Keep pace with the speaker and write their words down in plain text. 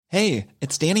Hey,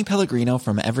 it's Danny Pellegrino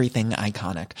from Everything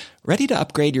Iconic. Ready to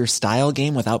upgrade your style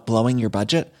game without blowing your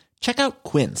budget? Check out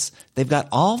Quince. They've got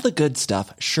all the good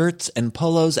stuff, shirts and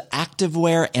polos,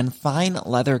 activewear, and fine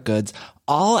leather goods,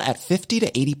 all at 50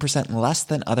 to 80% less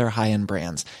than other high-end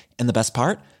brands. And the best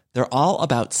part? They're all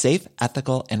about safe,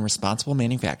 ethical, and responsible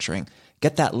manufacturing.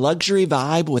 Get that luxury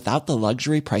vibe without the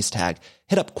luxury price tag.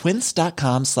 Hit up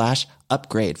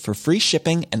quince.com/upgrade for free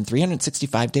shipping and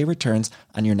 365-day returns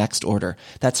on your next order.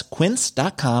 That's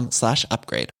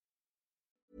quince.com/upgrade.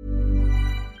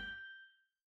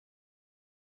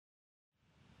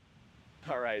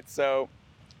 All right, so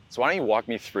why don't you walk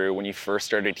me through when you first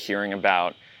started hearing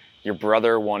about your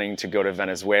brother wanting to go to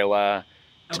Venezuela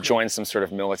to join some sort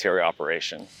of military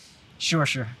operation? Sure.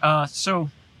 So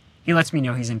he lets me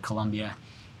know he's in Colombia,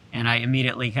 and I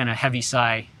immediately kind of heavy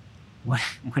sigh. What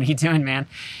are you doing, man?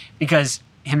 Because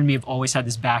him and me have always had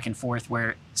this back and forth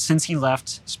where since he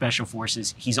left Special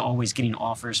Forces, he's always getting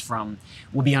offers from,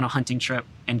 we'll be on a hunting trip,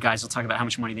 and guys will talk about how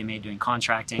much money they made doing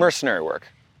contracting. Mercenary work.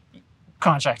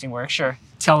 Contracting work, sure.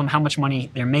 Tell them how much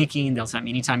money they're making. They'll tell me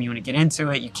anytime you want to get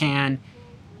into it, you can.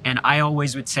 And I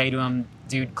always would say to him,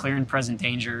 dude, clear and present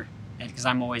danger, because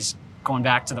I'm always going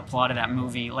back to the plot of that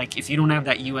movie. Like, if you don't have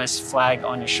that U.S. flag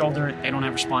on your shoulder, they don't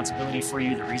have responsibility for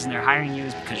you. The reason they're hiring you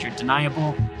is because you're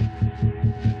deniable.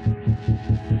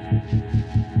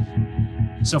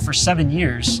 So for 7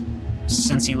 years,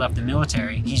 since he left the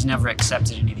military, he's never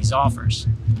accepted any of these offers.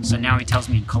 So now he tells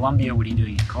me in Colombia, what are you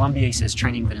doing in Colombia? He says,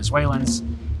 training Venezuelans.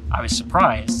 I was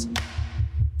surprised.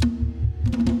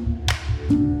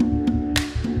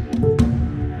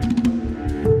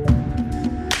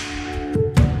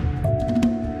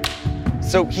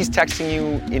 So he's texting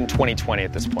you in 2020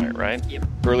 at this point, right? Yep.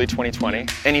 Early 2020.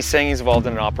 And he's saying he's involved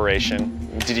in an operation.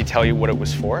 Did he tell you what it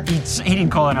was for? He didn't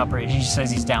call it an operation. He just says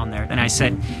he's down there. And I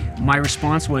said, my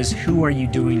response was, who are you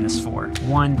doing this for?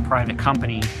 1, private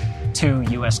company. 2,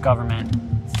 U.S. government.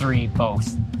 3,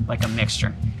 both. Like a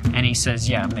mixture. And he says,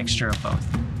 yeah, a mixture of both.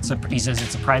 So he says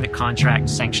it's a private contract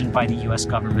sanctioned by the U.S.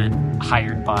 government,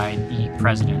 hired by the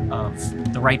president of,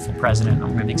 the rightful president, I don't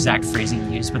remember the exact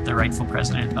phrasing used, but the rightful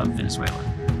president of Venezuela.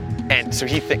 And so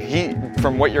he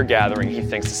from what you're gathering, he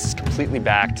thinks this is completely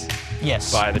backed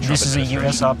by the Trump This is a administration.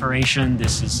 U.S. operation.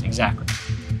 This is exactly.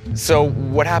 So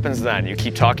what happens then? You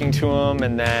keep talking to him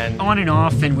and then... On and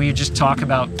off, and we just talk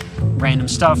about random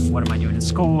stuff. What am I doing in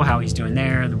school? How he's doing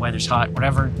there? The weather's hot,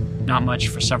 whatever. Not much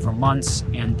for several months.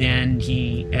 And then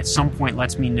he, at some point,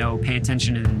 lets me know, pay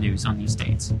attention to the news on these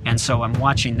dates. And so I'm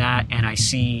watching that, and I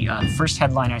see, the first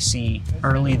headline I see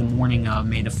early the morning of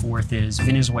May the 4th is,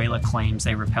 Venezuela claims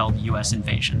they repelled U.S.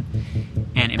 invasion.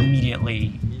 And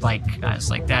immediately, I was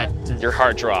like, that... Your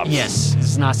heart drops. Yes,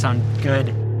 does not sound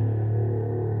good.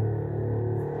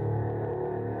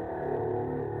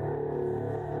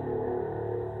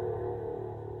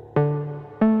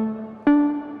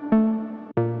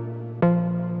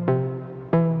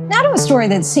 A story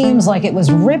that seems like it was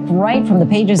ripped right from the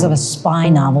pages of a spy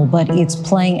novel, but it's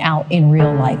playing out in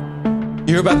real life.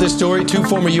 You hear about this story? 2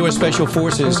 former U.S. Special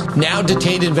Forces now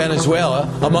detained in Venezuela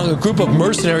among a group of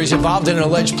mercenaries involved in an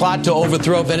alleged plot to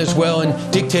overthrow Venezuelan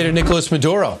dictator Nicolas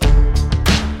Maduro.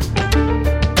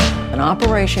 An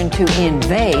operation to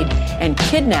invade and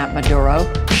kidnap Maduro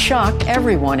shocked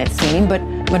everyone, it seemed, but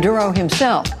Maduro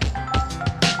himself.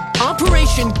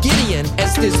 Operation Gideon,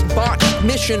 as this botched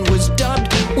mission was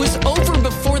dubbed, was over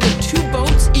before the 2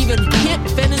 boats even hit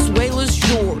Venezuela's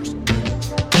shores.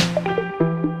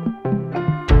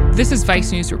 This is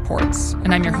Vice News Reports,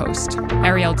 and I'm your host,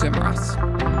 Ariel Dumeros.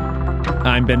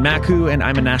 I'm Ben Maku, and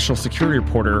I'm a national security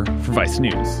reporter for Vice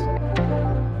News.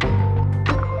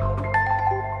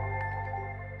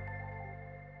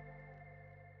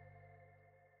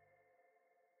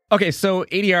 Okay, so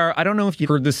ADR, I don't know if you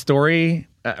heard this story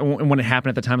when it happened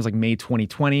at the time. It was like May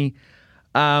 2020. It's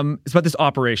about this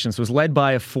operation. So it was led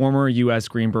by a former U.S.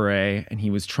 Green Beret, and he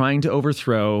was trying to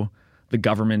overthrow the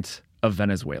government of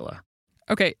Venezuela.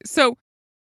 Okay, so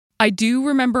I do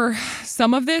remember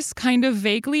some of this kind of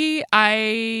vaguely.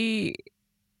 I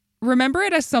remember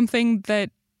it as something that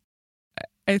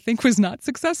I think was not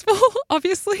successful,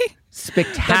 obviously.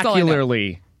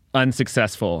 Spectacularly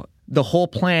unsuccessful. The whole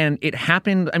plan, it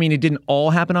happened, I mean, it didn't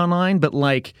all happen online, but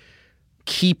like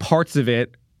key parts of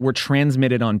it were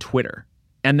transmitted on Twitter.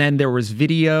 And then there was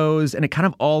videos, and it kind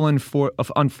of all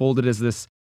unfolded as this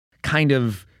kind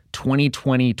of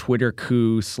 2020 Twitter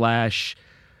coup /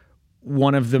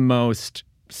 one of the most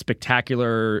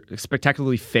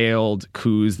spectacularly failed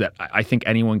coups that I think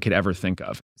anyone could ever think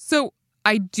of. So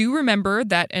I do remember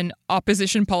that an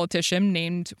opposition politician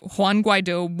named Juan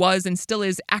Guaido was and still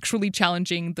is actually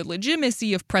challenging the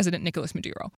legitimacy of President Nicolas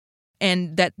Maduro,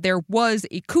 and that there was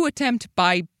a coup attempt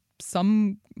by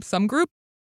some group.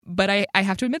 But I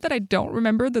have to admit that I don't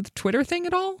remember the Twitter thing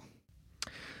at all.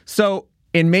 So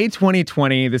in May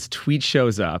 2020, this tweet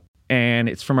shows up, and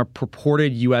it's from a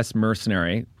purported U.S.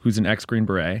 mercenary who's an ex-Green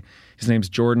Beret. His name's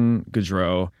Jordan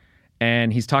Gaudreau,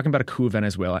 and he's talking about a coup in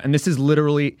Venezuela. And this is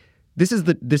literally... This is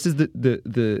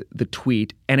the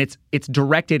tweet, and it's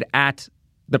directed at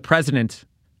the president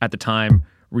at the time,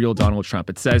 real Donald Trump.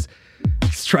 It says,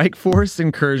 strike force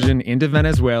incursion into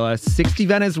Venezuela, 60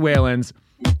 Venezuelans,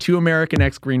 2 American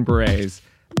ex-Green Berets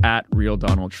at real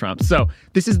Donald Trump. So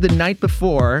this is the night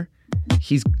before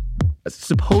he's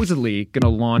supposedly going to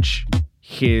launch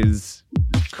his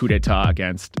coup d'etat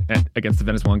against the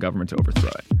Venezuelan government to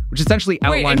overthrow it, which essentially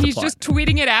outlines the plot. Wait, and he's just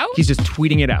tweeting it out? He's just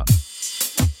tweeting it out.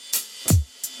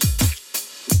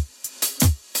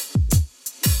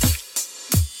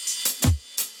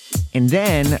 And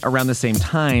then, around the same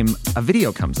time, a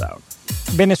video comes out.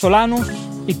 Venezolanos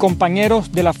y compañeros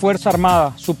de la Fuerza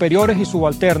Armada, superiores y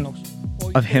subalternos.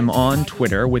 Of him on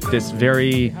Twitter with this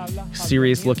very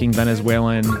serious-looking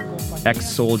Venezuelan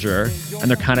ex-soldier, and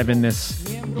they're kind of in this,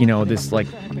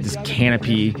 this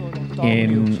canopy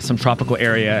in some tropical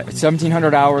area. At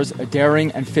 1700 hours, a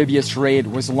daring amphibious raid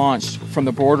was launched from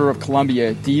the border of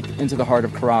Colombia deep into the heart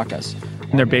of Caracas.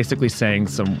 And they're basically saying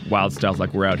some wild stuff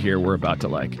like, we're out here, we're about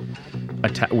to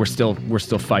attack, we're still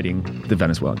fighting the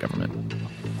Venezuelan government.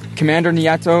 Commander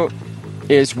Nieto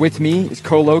is with me, is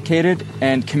co-located,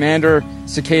 and Commander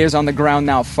Sakei is on the ground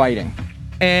now fighting.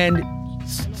 And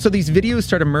so these videos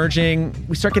start emerging,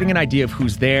 we start getting an idea of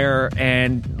who's there,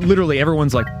 and literally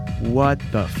everyone's like, what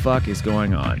the fuck is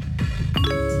going on?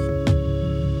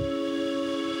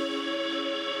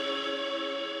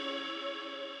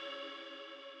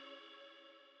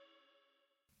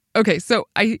 Okay, so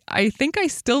I think I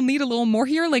still need a little more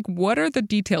here. Like, what are the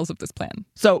details of this plan?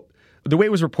 So the way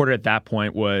it was reported at that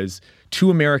point was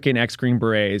 2 American ex-Green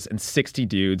Berets and 60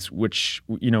 dudes, which,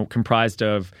 comprised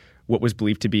of what was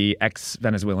believed to be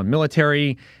ex-Venezuelan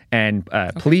military and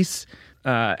police.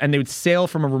 And they would sail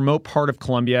from a remote part of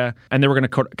Colombia, and they were going to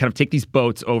kind of take these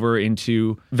boats over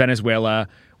into Venezuela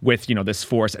with, this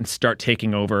force and start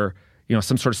taking over,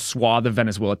 some sort of swath of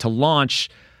Venezuela to launch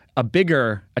a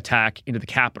bigger attack into the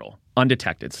capital,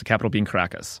 undetected, so the capital being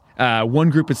Caracas. One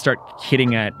group would start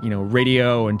hitting at,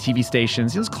 radio and TV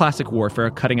stations. It was classic warfare,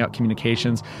 cutting out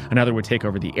communications. Another would take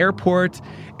over the airport.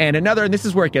 And this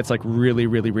is where it gets really,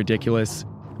 really ridiculous.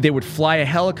 They would fly a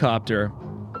helicopter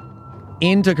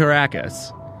into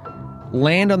Caracas,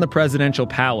 land on the presidential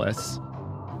palace,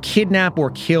 kidnap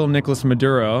or kill Nicolas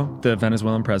Maduro, the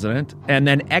Venezuelan president, and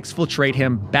then exfiltrate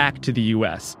him back to the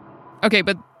U.S. Okay,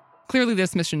 but clearly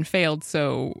this mission failed,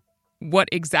 so what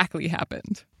exactly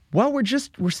happened? Well,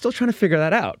 we're still trying to figure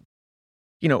that out.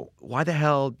 Why the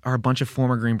hell are a bunch of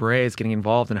former Green Berets getting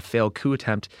involved in a failed coup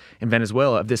attempt in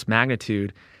Venezuela of this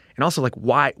magnitude? And also,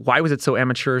 why was it so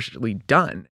amateurishly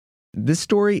done? This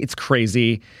story, it's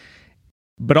crazy,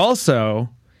 but also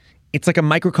it's like a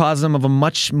microcosm of a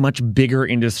much, much bigger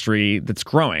industry that's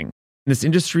growing. This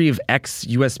industry of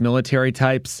ex-U.S. military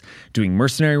types doing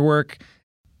mercenary work,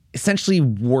 essentially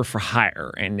war for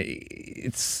hire, and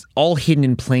it's all hidden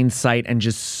in plain sight and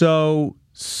just so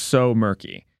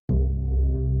murky.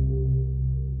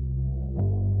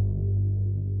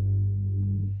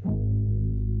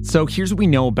 So here's what we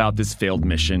know about this failed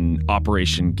mission,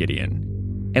 Operation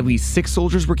Gideon. At least 6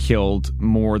 soldiers were killed,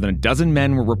 more than a dozen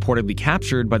men were reportedly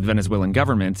captured by the Venezuelan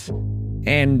government,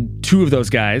 and 2 of those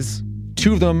guys,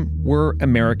 2 of them were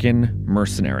American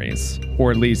mercenaries,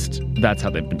 or at least that's how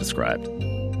they've been described.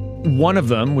 One of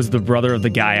them was the brother of the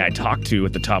guy I talked to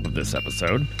at the top of this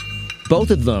episode. Both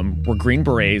of them were Green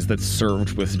Berets that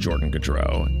served with Jordan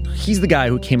Gaudreau. He's the guy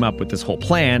who came up with this whole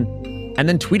plan and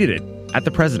then tweeted it at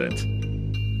the president.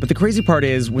 But the crazy part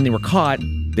is, when they were caught,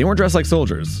 they weren't dressed like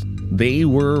soldiers. They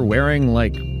were wearing,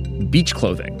 beach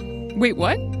clothing. Wait,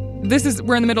 what?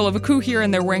 We're in the middle of a coup here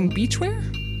and they're wearing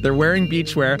beachwear? They're wearing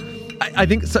beachwear. I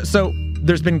think so.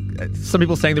 There's been some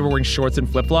people saying they were wearing shorts and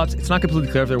flip-flops. It's not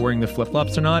completely clear if they're wearing the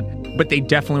flip-flops or not, but they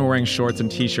definitely were wearing shorts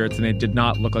and T-shirts, and it did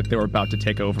not look like they were about to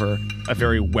take over a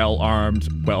very well-armed,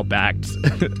 well-backed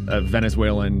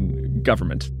Venezuelan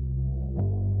government.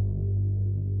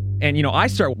 And, I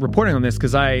start reporting on this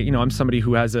because I'm somebody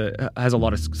who has a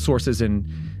lot of sources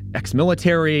in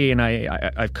ex-military, and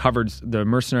I've covered the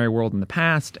mercenary world in the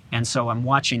past. And so I'm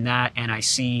watching that, and I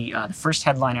see the first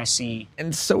headline I see.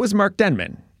 And so is Mark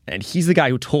Denman. And he's the guy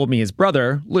who told me his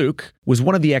brother, Luke, was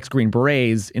one of the ex-Green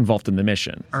Berets involved in the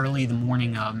mission. Early the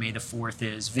morning of May the 4th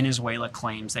is Venezuela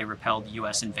claims they repelled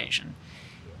U.S. invasion.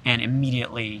 And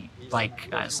immediately, I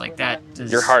was like, that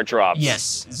does... Your heart drops.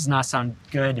 Yes, does not sound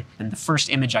good. And the first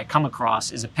image I come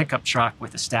across is a pickup truck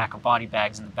with a stack of body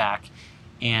bags in the back.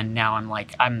 And now I'm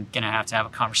like, I'm going to have a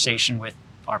conversation with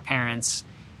our parents.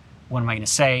 What am I going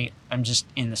to say? I'm just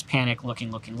in this panic,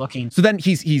 looking. So then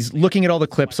he's looking at all the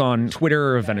clips on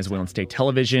Twitter of Venezuelan state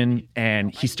television,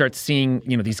 and he starts seeing,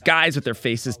 these guys with their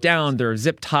faces down, they're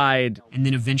zip-tied. And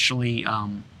then eventually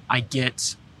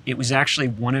it was actually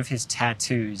one of his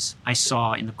tattoos I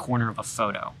saw in the corner of a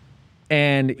photo.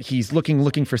 And he's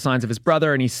looking for signs of his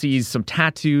brother, and he sees some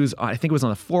tattoos. I think it was on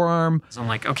the forearm. So I'm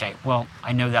like, okay, well,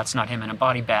 I know that's not him in a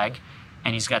body bag,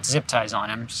 and he's got zip ties on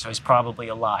him, so he's probably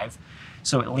alive.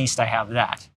 So at least I have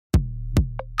that.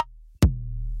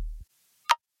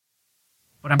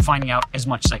 But I'm finding out as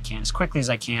much as I can, as quickly as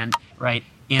I can, right?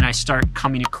 And I start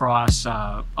coming across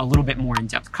a little bit more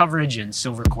in-depth coverage, and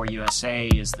Silvercore USA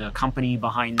is the company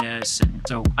behind this. And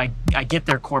so I get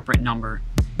their corporate number,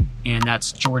 and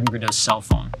that's Jordan Gridow's cell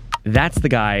phone. That's the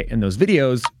guy in those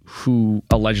videos who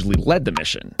allegedly led the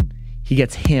mission. He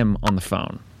gets him on the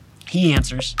phone. He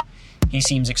answers. He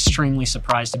seems extremely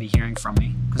surprised to be hearing from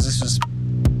me, because this was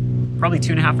probably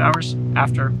 2.5 hours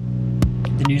after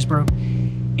the news broke.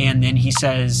 And then he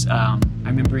says, I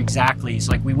remember exactly, he's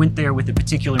like, we went there with a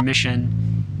particular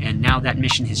mission, and now that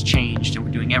mission has changed, and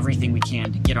we're doing everything we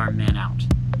can to get our men out.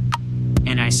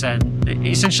 And I said,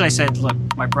 look,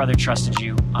 my brother trusted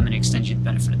you. I'm going to extend you the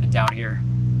benefit of the doubt here.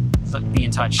 Be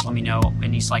in touch, let me know.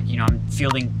 And he's like, I'm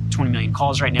fielding 20 million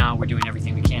calls right now. We're doing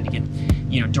everything we can to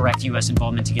get, direct U.S.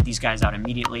 involvement to get these guys out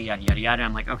immediately, yada, yada, yada.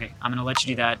 I'm like, okay, I'm going to let you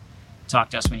do that. Talk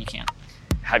to us when you can.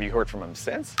 Have you heard from him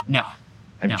since? No.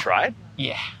 Have you tried?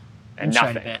 Yeah. And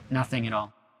nothing. Tried a bit. Nothing at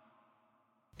all.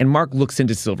 And Mark looks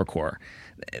into Silvercore.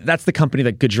 That's the company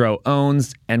that Goudreau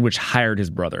owns and which hired his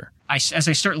brother. As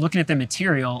I start looking at the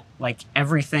material,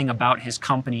 everything about his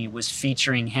company was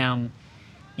featuring him,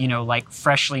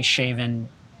 freshly shaven,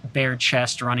 bare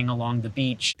chest running along the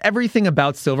beach. Everything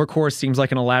about Silvercore seems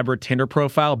like an elaborate Tinder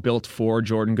profile built for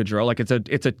Jordan Goudreau.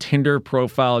 It's a Tinder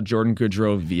profile Jordan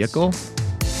Goudreau vehicle.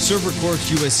 Silvercore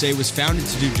USA was founded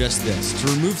to do just this, to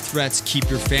remove threats, keep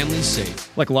your family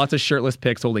safe. Lots of shirtless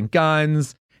pics holding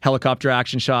guns, helicopter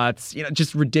action shots,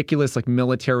 just ridiculous,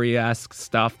 military-esque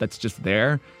stuff that's just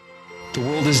there. The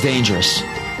world is dangerous.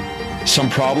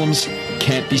 Some problems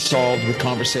can't be solved with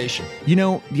conversation.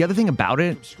 The other thing about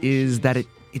it is that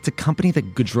it's a company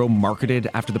that Goudreau marketed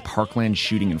after the Parkland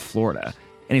shooting in Florida.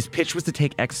 And his pitch was to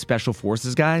take ex-Special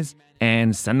Forces guys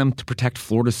and send them to protect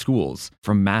Florida schools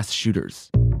from mass shooters.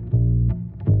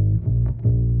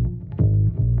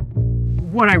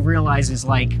 What I realize is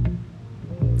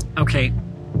okay,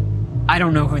 I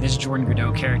don't know who this Jordan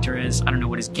Gridow's character is. I don't know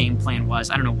what his game plan was.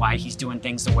 I don't know why he's doing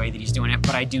things the way that he's doing it,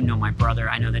 but I do know my brother.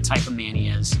 I know the type of man he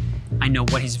is. I know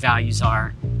what his values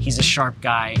are. He's a sharp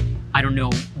guy. I don't know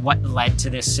what led to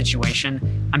this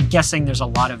situation. I'm guessing there's a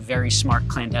lot of very smart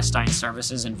clandestine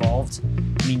services involved.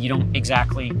 I mean, you don't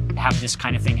exactly have this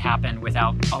kind of thing happen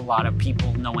without a lot of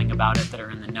people knowing about it that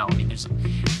are in the know. I mean,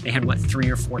 they had, 3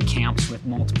 or 4 camps with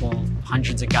multiple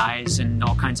hundreds of guys and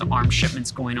all kinds of arms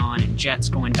shipments going on and jets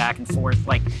going back and forth.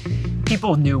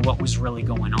 People knew what was really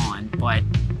going on, but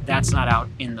that's not out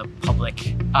in the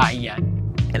public eye yet.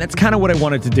 And that's kind of what I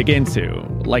wanted to dig into.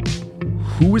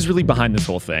 Who was really behind this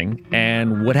whole thing,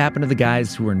 and what happened to the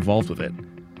guys who were involved with it?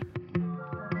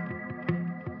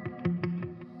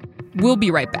 We'll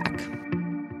be right back.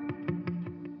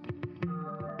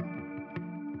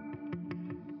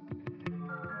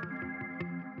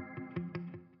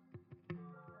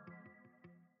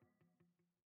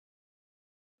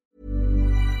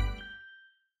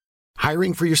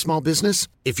 Hiring for your small business?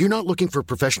 If you're not looking for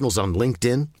professionals on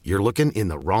LinkedIn, you're looking in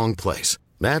the wrong place.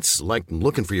 That's like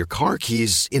looking for your car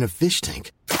keys in a fish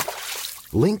tank.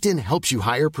 LinkedIn helps you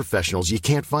hire professionals you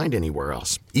can't find anywhere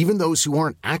else, even those who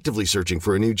aren't actively searching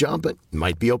for a new job but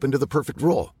might be open to the perfect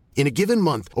role. In a given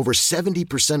month, over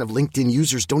 70% of LinkedIn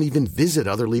users don't even visit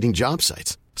other leading job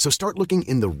sites. So start looking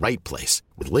in the right place.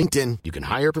 With LinkedIn, you can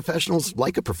hire professionals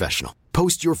like a professional.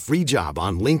 Post your free job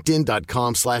on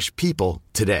linkedin.com/people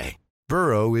today.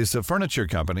 Burrow is a furniture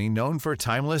company known for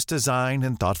timeless design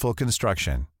and thoughtful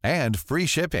construction, and free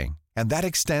shipping, and that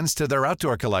extends to their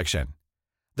outdoor collection.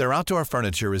 Their outdoor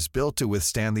furniture is built to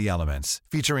withstand the elements,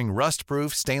 featuring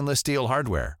rust-proof stainless steel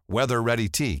hardware, weather-ready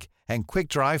teak, and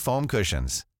quick-dry foam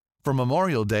cushions. For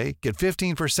Memorial Day, get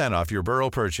 15% off your Burrow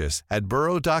purchase at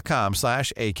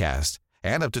burrow.com/ACAST,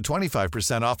 and up to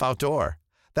 25% off outdoor.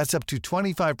 That's up to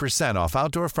 25% off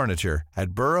outdoor furniture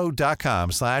at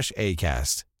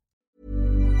burrow.com/ACAST.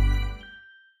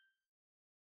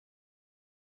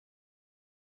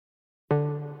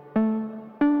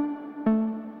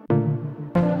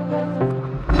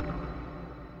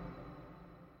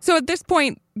 So at this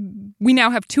point, we now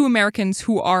have 2 Americans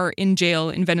who are in jail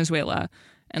in Venezuela.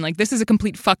 And like, this is a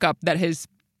complete fuck up that is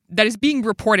being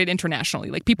reported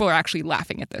internationally. Like, people are actually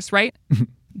laughing at this, right?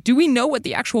 Do we know what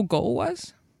the actual goal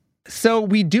was? So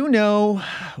we know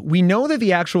that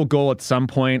the actual goal at some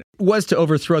point was to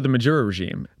overthrow the Maduro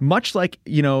regime, much like,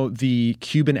 the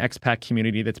Cuban expat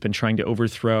community that's been trying to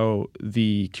overthrow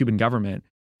the Cuban government.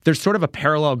 There's sort of a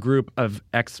parallel group of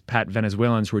expat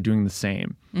Venezuelans who are doing the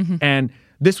same. Mm-hmm. And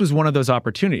this was one of those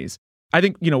opportunities. I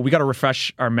think, we got to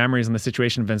refresh our memories on the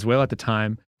situation in Venezuela at the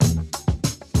time.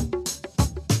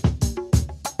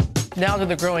 Now to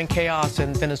the growing chaos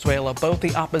in Venezuela. Both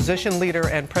the opposition leader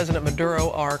and President Maduro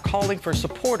are calling for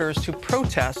supporters to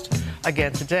protest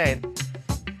again today.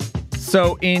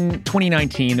 So in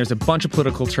 2019, there's a bunch of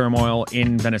political turmoil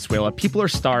in Venezuela. People are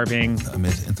starving.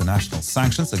 Amid international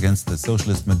sanctions against the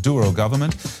socialist Maduro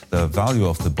government, the value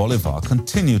of the bolivar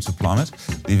continued to plummet,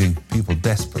 leaving people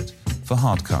desperate for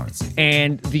hard currency.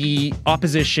 And the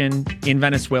opposition in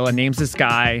Venezuela names this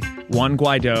guy, Juan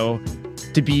Guaido,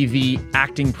 to be the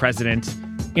acting president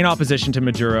in opposition to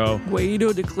Maduro.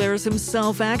 Guaido declares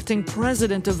himself acting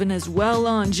president of Venezuela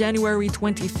on January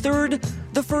 23rd,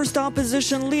 the first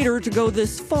opposition leader to go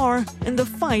this far in the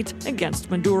fight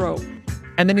against Maduro.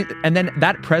 And then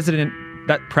that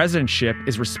presidentship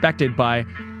is respected by,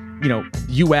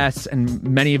 U.S. and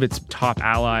many of its top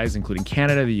allies, including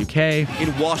Canada, the UK.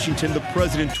 In Washington, the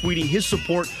president tweeting his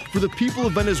support for the people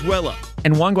of Venezuela.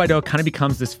 And Juan Guaido kind of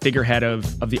becomes this figurehead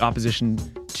of the opposition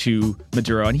to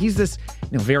Maduro. And he's this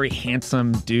very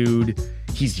handsome dude.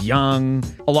 He's young.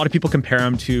 A lot of people compare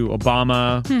him to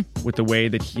Obama with the way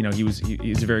that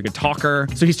he's a very good talker.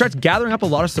 So he starts gathering up a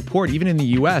lot of support, even in the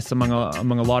U.S. among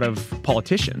a lot of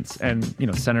politicians and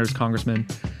senators, congressmen,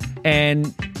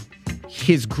 and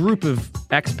his group of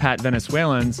expat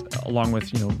Venezuelans, along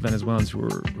with Venezuelans who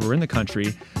were in the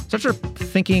country, starts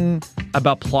thinking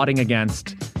about plotting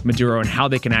against Maduro and how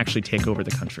they can actually take over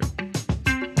the country.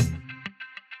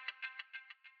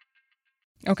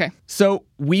 Okay. So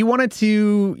we wanted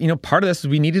to, part of this was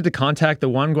we needed to contact the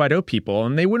Juan Guaido people,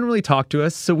 and they wouldn't really talk to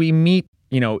us. So we meet,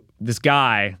 this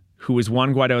guy who was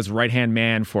Juan Guaido's right-hand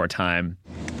man for a time.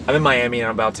 I'm in Miami and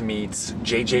I'm about to meet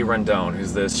JJ Rendon,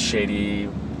 who's this shady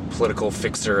political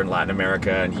fixer in Latin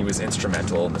America, and he was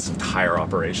instrumental in this entire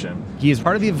operation. He is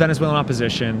part of the Venezuelan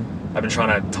opposition. I've been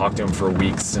trying to talk to him for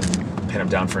weeks and pin him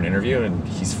down for an interview, and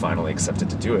he's finally accepted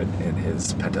to do it in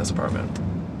his penthouse apartment.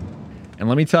 And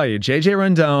let me tell you, JJ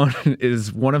Rendon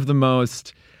is one of the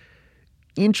most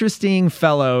interesting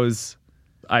fellows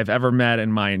I've ever met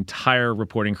in my entire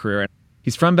reporting career.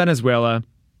 He's from Venezuela.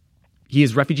 He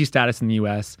has refugee status in the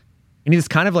U.S., and he's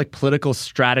kind of like political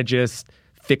strategist,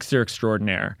 fixer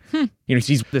extraordinaire.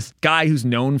 He's this guy who's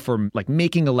known for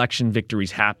making election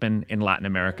victories happen in Latin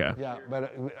America. Yeah,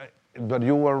 but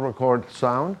you will record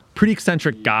sound? Pretty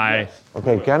eccentric guy. Yes.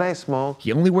 Okay, can I smoke?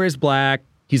 He only wears black.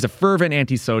 He's a fervent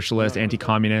anti-socialist,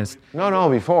 anti-communist. No,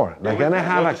 before. Can I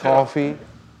have a coffee?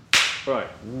 Right.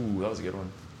 Ooh, that was a good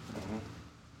one. Mm-hmm.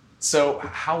 So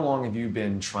how long have you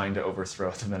been trying to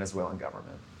overthrow the Venezuelan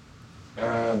government?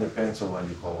 Depends on what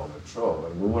you call overthrow.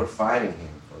 But we were fighting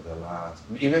him for the last,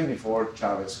 even before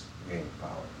Chavez gained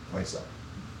power, myself.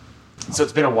 So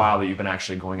it's been a while that you've been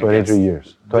actually going 23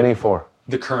 years, 24.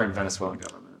 The current Venezuelan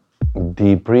government.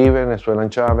 The pre-Venezuelan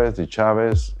Chavez, the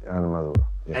Chavez, and Maduro.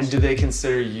 Yes. And do they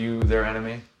consider you their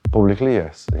enemy? Publicly,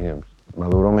 yes.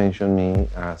 Maduro mentioned me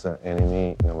as an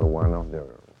enemy number one of their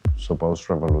supposed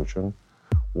revolution.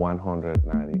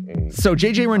 198. So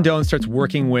JJ Rendon starts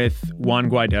working with Juan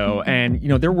Guaido, and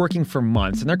they're working for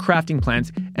months and they're crafting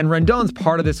plans. And Rendon's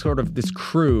part of this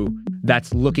crew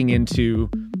that's looking into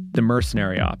the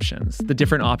mercenary options, the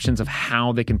different options of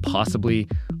how they can possibly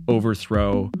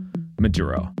overthrow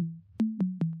Maduro.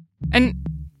 And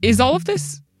is all of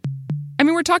this,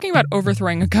 we're talking about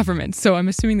overthrowing a government, so I'm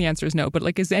assuming the answer is no,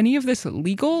 but is any of this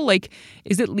legal?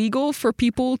 Is it legal for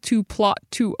people to plot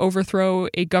to overthrow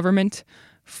a government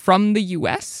from the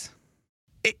U.S.?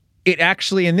 It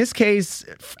actually, in this case,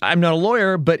 I'm not a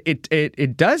lawyer, but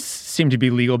it does seem to be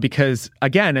legal because,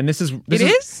 again, and this is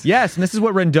yes, and this is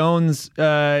what Rendon's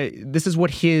this is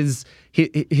what his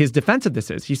defense of this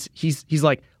is. He's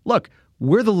like, look,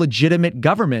 we're the legitimate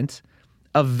government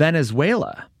of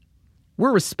Venezuela.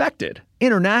 We're respected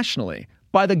internationally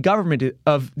by the government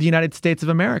of the United States of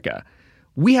America.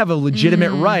 We have a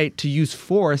legitimate right to use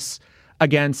force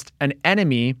against an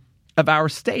enemy of our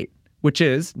state, which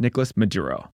is Nicolas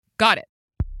Maduro. Got it.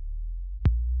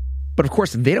 But of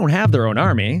course, they don't have their own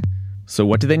army. So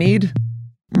what do they need?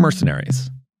 Mercenaries.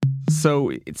 So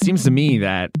it seems to me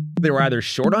that they were either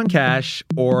short on cash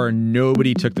or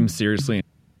nobody took them seriously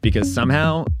because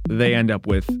somehow they end up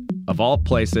with, of all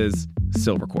places,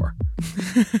 Silvercorp.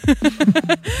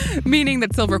 Meaning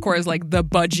that Silvercorp is like the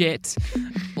budget,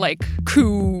 like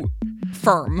coup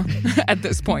firm at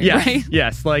this point, yes, right?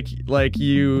 Yes, like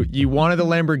you wanted the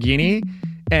Lamborghini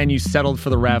and you settled for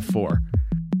the RAV4.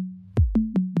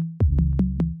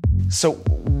 So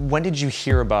when did you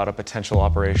hear about a potential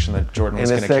operation that Jordan was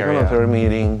going to carry out? In the second or third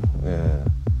meeting,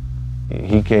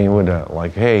 he came with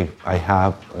hey, I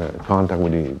have contact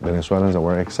with the Venezuelans that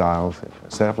were exiled,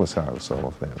 self-exiled, some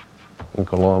of them, in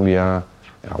Colombia.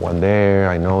 I went there,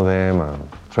 I know them, I'm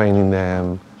training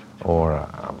them, or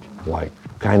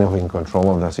kind of in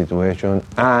control of the situation.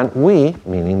 And we,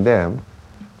 meaning them,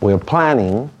 we're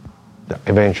planning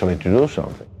eventually to do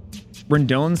something.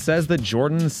 Rendon says that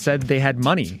Jordan said they had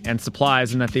money and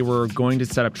supplies and that they were going to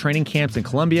set up training camps in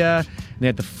Colombia, and they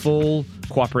had the full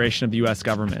cooperation of the U.S.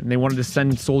 government. And they wanted to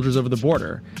send soldiers over the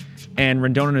border. And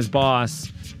Rendon and his boss,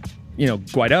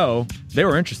 Guaido, they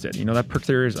were interested. That perked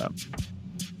their ears up.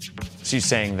 So you're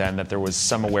saying then that there was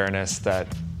some awareness that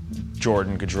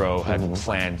Jordan Gaudreau had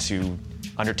planned to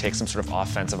undertake some sort of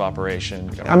offensive operation?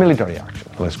 A military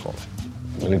action, let's call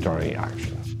it. Military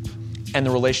action. And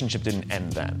the relationship didn't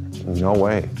end then? No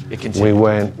way. It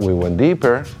continued. We went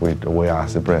deeper. We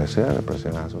asked the president. The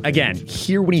president asked. Again,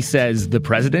 here when he says the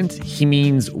president, he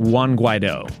means Juan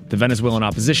Guaido, the Venezuelan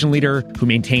opposition leader who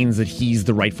maintains that he's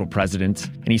the rightful president,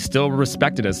 and he's still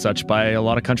respected as such by a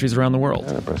lot of countries around the world.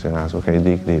 And the president asked, okay,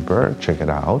 dig deeper, check it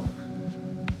out.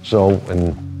 So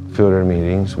in further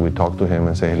meetings, we talked to him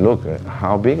and say, look,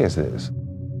 how big is this?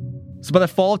 So by the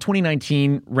fall of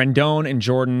 2019, Rendon and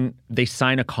Jordan, they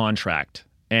sign a contract,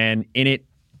 and in it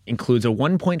includes a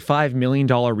 $1.5 million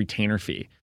retainer fee.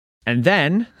 And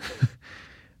then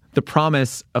the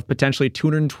promise of potentially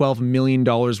 $212 million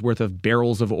worth of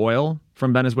barrels of oil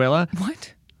from Venezuela.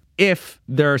 What? If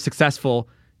they're successful,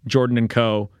 Jordan and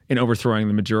co., in overthrowing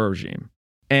the Maduro regime.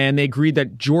 And they agreed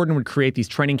that Jordan would create these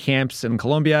training camps in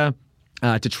Colombia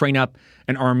to train up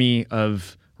an army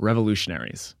of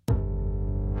revolutionaries.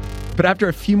 But after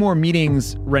a few more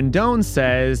meetings, Rendon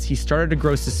says he started to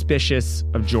grow suspicious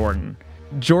of Jordan.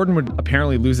 Jordan would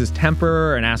apparently lose his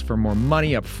temper and ask for more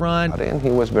money up front. And he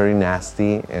was very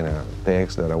nasty in a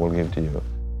text that I will give to you.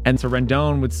 And so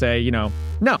Rendon would say, no.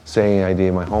 Saying I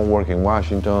did my homework in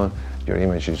Washington, your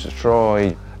image is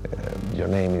destroyed, your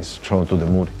name is thrown to the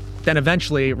moon. Then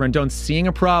eventually, Rendon, seeing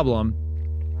a problem,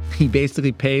 he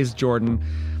basically pays Jordan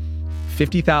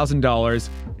 $50,000.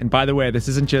 And by the way, this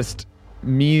isn't just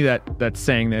me that's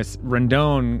saying this.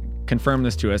 Rendon confirmed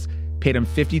this to us, paid him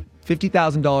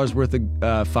 $50,000 worth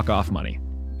of fuck off money,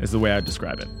 is the way I'd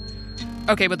describe it.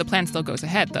 Okay, but the plan still goes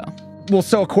ahead, though. Well,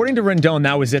 so according to Rendon,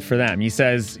 that was it for them. He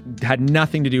says had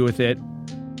nothing to do with it.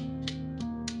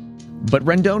 But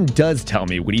Rendon does tell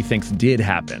me what he thinks did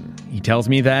happen. He tells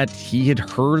me that he had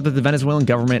heard that the Venezuelan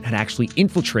government had actually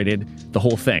infiltrated the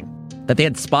whole thing, that they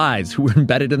had spies who were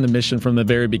embedded in the mission from the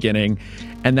very beginning,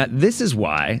 and that this is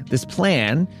why this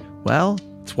plan, well,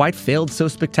 it's why it failed so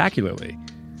spectacularly.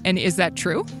 And is that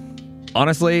true?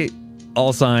 Honestly,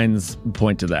 all signs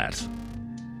point to that.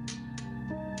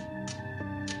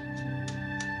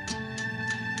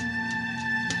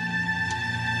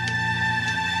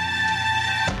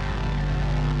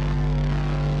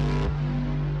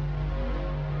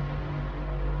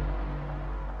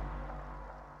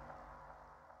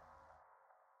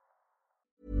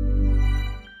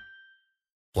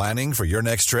 Planning for your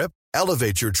next trip?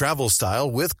 Elevate your travel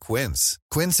style with Quince.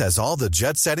 Quince has all the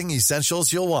jet-setting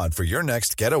essentials you'll want for your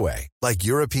next getaway, like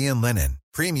European linen,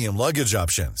 premium luggage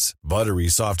options, buttery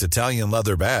soft Italian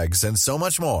leather bags, and so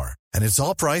much more. And it's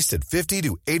all priced at 50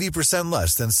 to 80%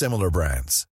 less than similar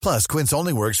brands. Plus, Quince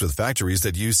only works with factories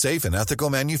that use safe and ethical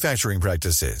manufacturing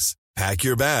practices. Pack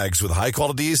your bags with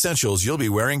high-quality essentials you'll be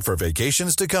wearing for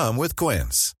vacations to come with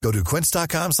Quince. Go to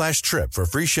quince.com/trip for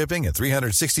free shipping and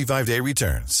 365-day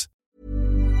returns.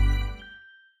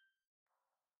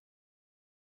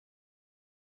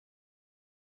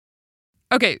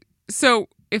 Okay, so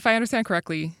if I understand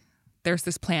correctly, there's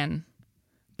this plan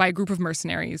by a group of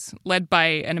mercenaries led by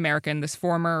an American, this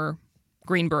former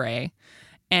Green Beret,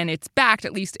 and it's backed,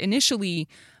 at least initially,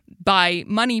 by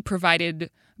money provided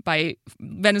by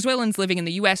Venezuelans living in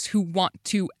the U.S. who want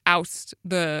to oust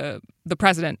the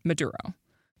president, Maduro.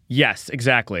 Yes,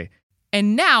 exactly.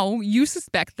 And now you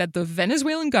suspect that the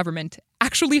Venezuelan government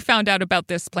actually found out about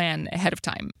this plan ahead of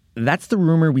time. that's the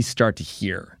rumor we start to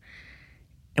hear.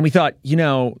 And we thought,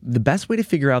 the best way to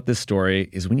figure out this story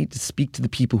is we need to speak to the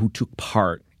people who took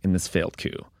part in this failed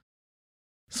coup.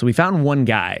 So we found one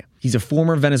guy. He's a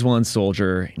former Venezuelan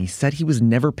soldier, and he said he was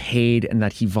never paid and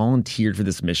that he volunteered for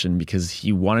this mission because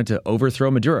he wanted to overthrow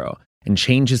Maduro and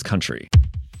change his country.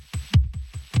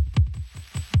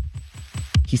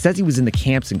 He says he was in the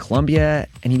camps in Colombia,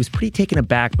 and he was pretty taken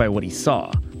aback by what he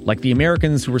saw. Like the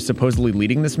Americans who were supposedly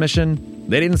leading this mission,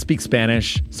 they didn't speak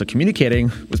Spanish, so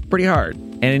communicating was pretty hard.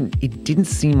 And it didn't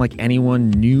seem like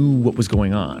anyone knew what was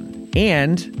going on.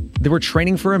 And they were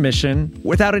training for a mission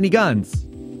without any guns.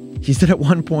 He said at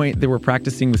one point they were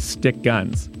practicing with stick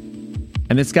guns.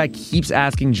 And this guy keeps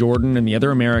asking Jordan and the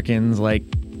other Americans,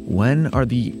 when are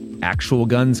the actual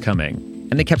guns coming?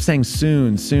 And they kept saying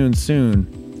soon, soon,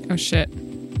 soon. Oh, shit.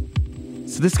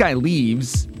 So this guy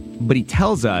leaves, but he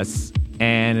tells us,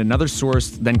 and another source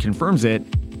then confirms it,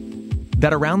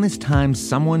 that around this time,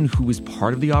 someone who was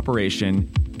part of the operation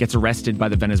gets arrested by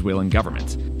the Venezuelan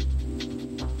government.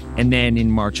 And then in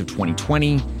March of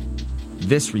 2020,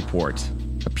 this report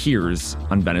appears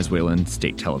on Venezuelan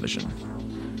state television.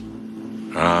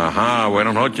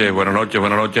 Buenas noches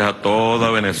a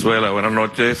toda Venezuela. Buenas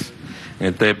noches.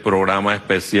 Este programa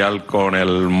especial con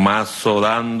el Mazo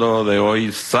Dando de hoy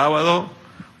sábado.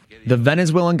 The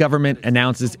Venezuelan government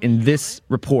announces in this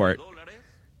report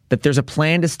that there's a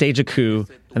plan to stage a coup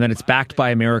and that it's backed by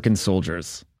American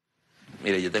soldiers.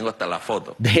 Mire, yo tengo hasta la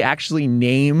foto. They actually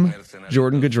name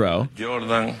Jordan Goudreau,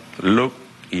 Jordan, Luke,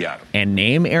 y Aaron. And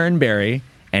name Aaron Berry,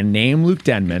 and name Luke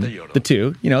Denman, the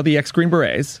two, the ex-Green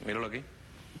Berets.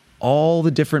 All the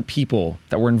different people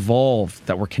that were involved,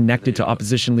 that were connected to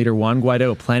opposition leader Juan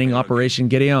Guaido planning Operation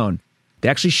Gideon. They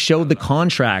actually showed the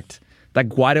contract that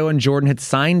Guaido and Jordan had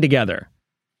signed together.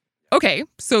 Okay,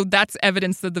 so that's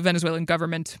evidence that the Venezuelan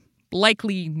government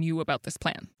likely knew about this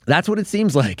plan. That's what it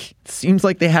seems like. It seems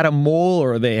like they had a mole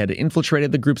or they had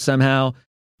infiltrated the group somehow.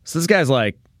 So this guy's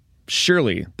like,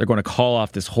 surely they're going to call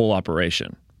off this whole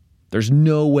operation. There's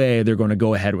no way they're going to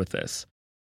go ahead with this.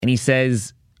 And he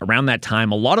says around that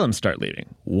time, a lot of them start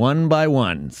leaving, one by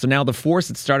one. So now the force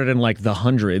that started in the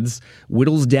hundreds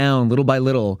whittles down little by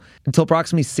little until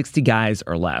approximately 60 guys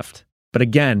are left. But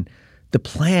again, the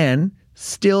plan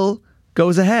still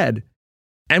goes ahead.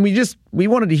 And we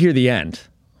wanted to hear the end.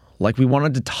 We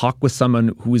wanted to talk with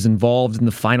someone who was involved in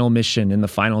the final mission in the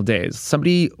final days.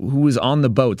 Somebody who was on the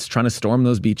boats trying to storm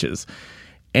those beaches.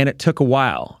 And it took a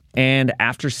while. And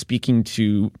after speaking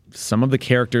to some of the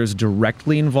characters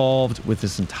directly involved with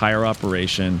this entire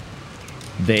operation,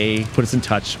 they put us in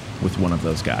touch with one of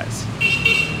those guys.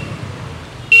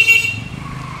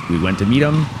 We went to meet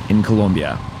him in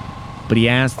Colombia, but he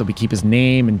asked that we keep his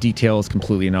name and details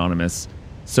completely anonymous.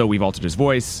 So we've altered his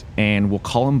voice, and we'll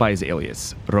call him by his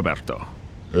alias, Roberto.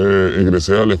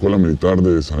 Ingresé a la Escuela Militar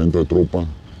de Sargento de Tropa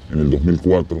en el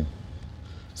 2004.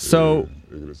 So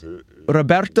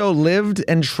Roberto lived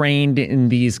and trained in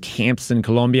these camps in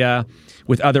Colombia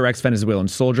with other ex-Venezuelan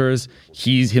soldiers.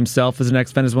 He himself is an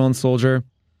ex-Venezuelan soldier.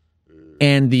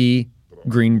 And the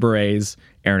Green Berets,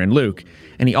 Aaron and Luke.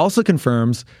 And he also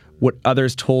confirms what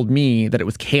others told me, that it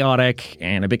was chaotic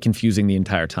and a bit confusing the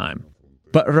entire time.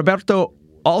 But Roberto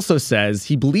also says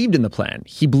he believed in the plan.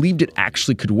 He believed it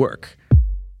actually could work.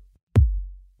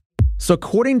 So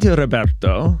according to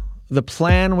Roberto, the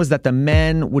plan was that the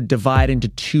men would divide into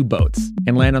two boats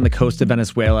and land on the coast of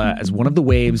Venezuela as one of the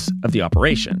waves of the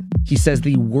operation. He says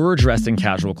they were dressed in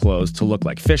casual clothes to look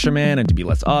like fishermen and to be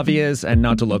less obvious and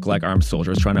not to look like armed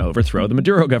soldiers trying to overthrow the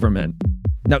Maduro government.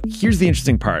 Now, here's the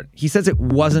interesting part. He says it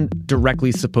wasn't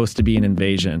directly supposed to be an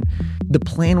invasion. The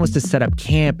plan was to set up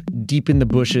camp deep in the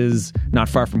bushes, not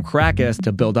far from Caracas,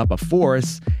 to build up a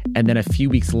force, and then a few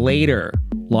weeks later,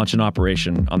 launch an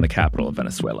operation on the capital of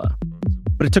Venezuela.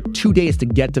 But it took 2 days to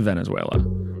get to Venezuela.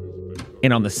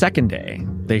 And on the second day,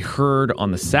 they heard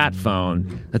on the sat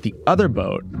phone that the other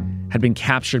boat had been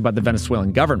captured by the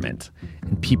Venezuelan government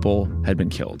and people had been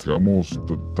killed. Quedamos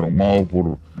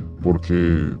traumados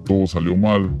porque todo salió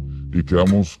mal y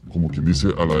quedamos, como quien dice,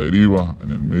 a la deriva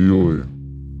en el medio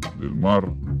del mar.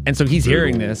 And so he's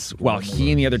hearing this while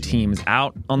he and the other team is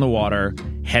out on the water,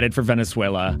 headed for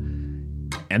Venezuela,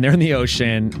 and they're in the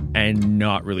ocean and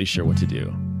not really sure what to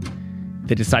do.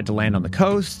 They decide to land on the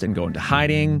coast and go into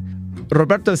hiding.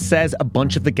 Roberto says a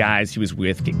bunch of the guys he was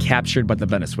with get captured by the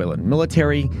Venezuelan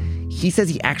military. He says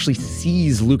he actually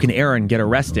sees Luke and Aaron get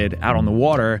arrested out on the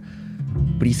water,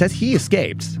 but he says he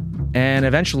escaped. And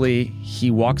eventually, he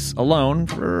walks alone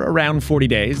for around 40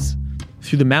 days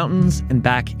through the mountains and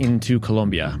back into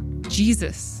Colombia.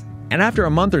 Jesus. And after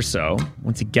a month or so,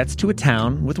 once he gets to a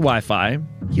town with Wi-Fi,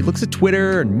 he looks at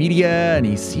Twitter and media and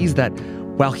he sees that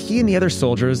while he and the other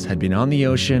soldiers had been on the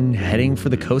ocean heading for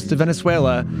the coast of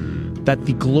Venezuela, that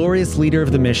the glorious leader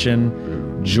of the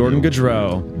mission, Jordan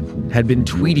Goudreau, had been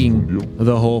tweeting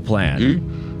the whole plan.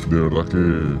 De verdad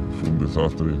que fue un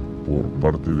desastre por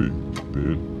parte de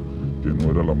él, que no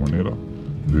era la manera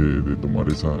de tomar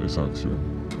esa acción.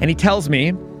 And he tells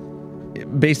me,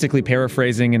 basically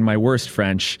paraphrasing in my worst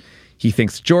French, he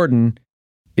thinks Jordan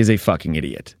is a fucking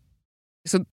idiot.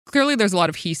 So clearly there's a lot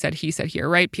of he said here,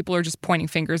 right? People are just pointing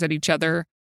fingers at each other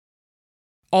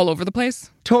all over the place.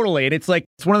 Totally. And it's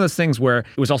one of those things where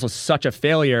it was also such a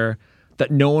failure that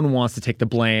no one wants to take the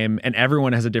blame and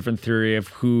everyone has a different theory of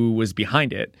who was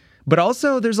behind it. But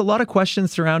also there's a lot of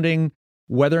questions surrounding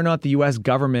whether or not the U.S.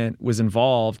 government was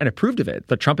involved and approved of it,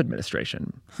 the Trump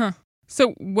administration. Huh.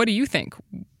 So what do you think?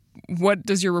 What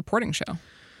does your reporting show?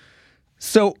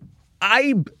 So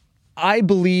I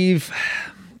believe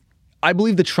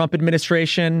the Trump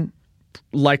administration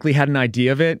likely had an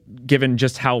idea of it, given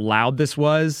just how loud this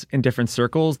was in different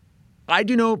circles. I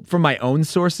do know from my own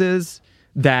sources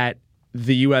that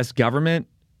the U.S. government,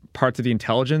 parts of the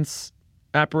intelligence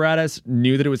apparatus,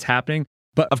 knew that it was happening.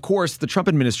 But of course, the Trump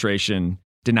administration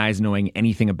denies knowing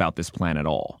anything about this plan at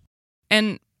all.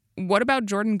 And what about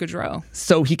Jordan Goudreau?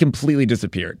 So he completely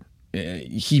disappeared.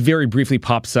 He very briefly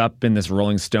pops up in this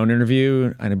Rolling Stone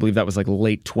interview, and I believe that was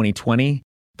late 2020.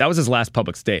 That was his last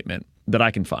public statement that I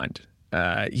can find.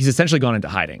 He's essentially gone into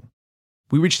hiding.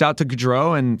 We reached out to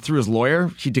Goudreau, and through his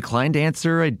lawyer, he declined to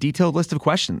answer a detailed list of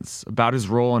questions about his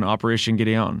role in Operation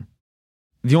Gideon.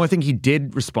 The only thing he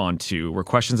did respond to were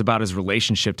questions about his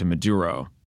relationship to Maduro.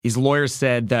 His lawyer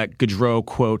said that Goudreau,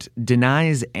 quote,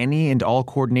 denies any and all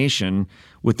coordination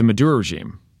with the Maduro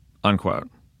regime, unquote.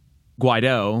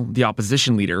 Guaido, the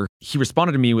opposition leader, he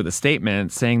responded to me with a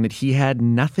statement saying that he had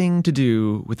nothing to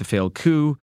do with the failed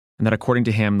coup and that according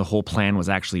to him, the whole plan was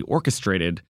actually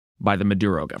orchestrated by the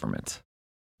Maduro government.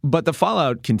 But the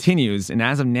fallout continues, and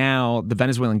as of now, the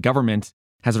Venezuelan government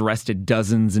has arrested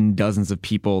dozens and dozens of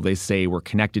people they say were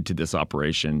connected to this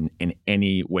operation in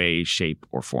any way, shape,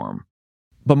 or form.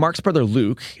 But Mark's brother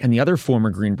Luke and the other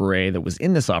former Green Beret that was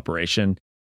in this operation,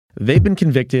 they've been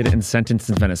convicted and sentenced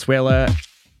in Venezuela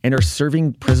and are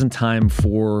serving prison time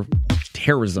for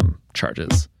terrorism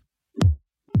charges.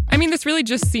 I mean, this really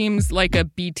just seems like a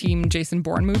B-team Jason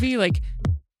Bourne movie.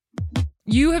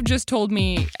 You have just told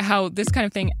me how this kind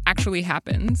of thing actually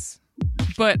happens.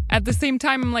 But at the same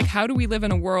time, I'm how do we live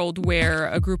in a world where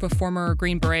a group of former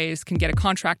Green Berets can get a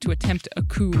contract to attempt a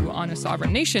coup on a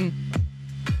sovereign nation?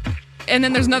 And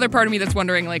then there's another part of me that's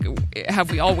wondering,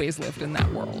 have we always lived in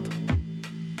that world?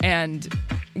 And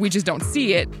we just don't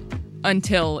see it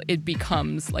until it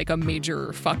becomes a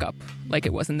major fuck up, like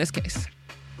it was in this case.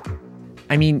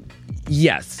 I mean,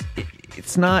 yes,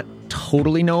 it's not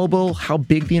totally knowable how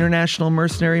big the international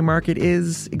mercenary market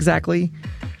is exactly.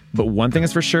 But one thing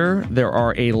is for sure, there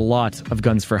are a lot of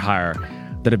guns for hire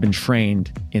that have been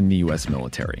trained in the U.S.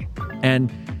 military.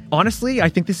 And honestly, I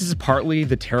think this is partly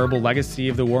the terrible legacy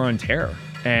of the War on Terror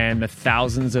and the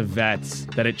thousands of vets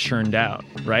that it churned out,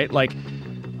 right?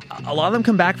 A lot of them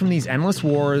come back from these endless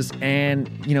wars and,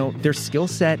 their skill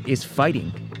set is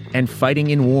fighting and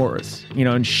fighting in wars,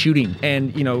 and shooting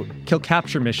and, kill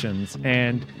capture missions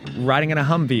and riding in a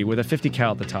Humvee with a 50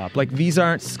 cal at the top. These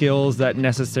aren't skills that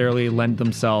necessarily lend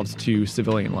themselves to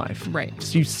civilian life. Right.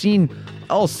 So you've seen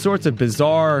all sorts of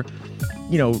bizarre,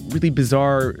 really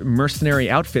bizarre mercenary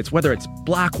outfits, whether it's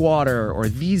Blackwater or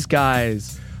these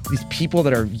guys, these people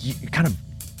that are kind of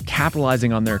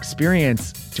capitalizing on their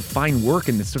experience to find work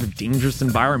in this sort of dangerous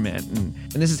environment.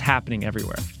 And this is happening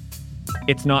everywhere.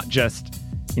 It's not just,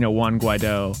 Juan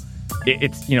Guaido.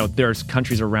 It's, there's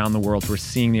countries around the world who are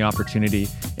seeing the opportunity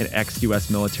in ex-U.S.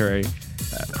 military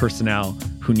personnel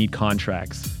who need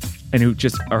contracts and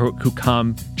who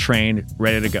come trained,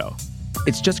 ready to go.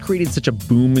 It's just created such a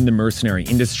boom in the mercenary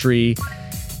industry.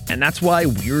 And that's why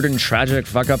weird and tragic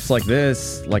fuck-ups like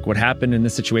this, like what happened in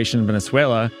this situation in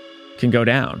Venezuela, can go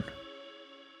down.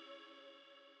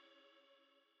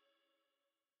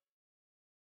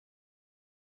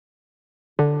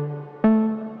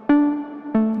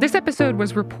 This episode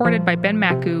was reported by Ben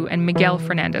Macu and Miguel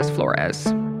Fernandez Flores.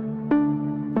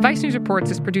 Vice News Reports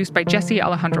is produced by Jesse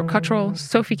Alejandro Cuttrell,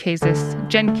 Sophie Kazis,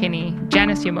 Jen Kinney,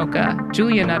 Janice Yamoka,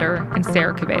 Julia Nutter, and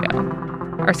Sarah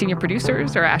Quevedo. Our senior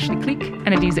producers are Ashley Cleek and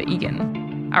Adiza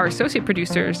Egan. Our associate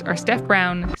producers are Steph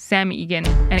Brown, Sam Egan,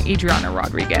 and Adriana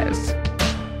Rodriguez.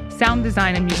 Sound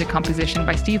design and music composition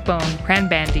by Steve Bone, Pran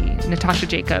Bandy, Natasha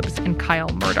Jacobs, and Kyle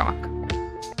Murdoch.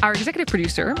 Our executive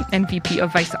producer and VP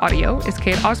of Vice Audio is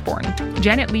Kate Osborne.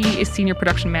 Janet Lee is senior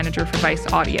production manager for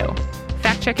Vice Audio.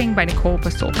 Fact-checking by Nicole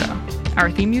Pastolka.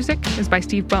 Our theme music is by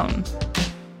Steve Bone.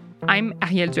 I'm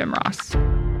Ariel Duemras.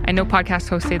 I know podcast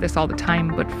hosts say this all the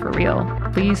time, but for real,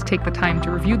 please take the time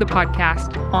to review the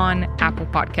podcast on Apple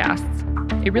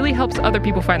Podcasts. It really helps other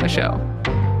people find the show.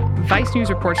 Vice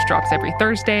News Reports drops every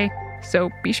Thursday,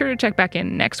 so be sure to check back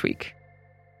in next week.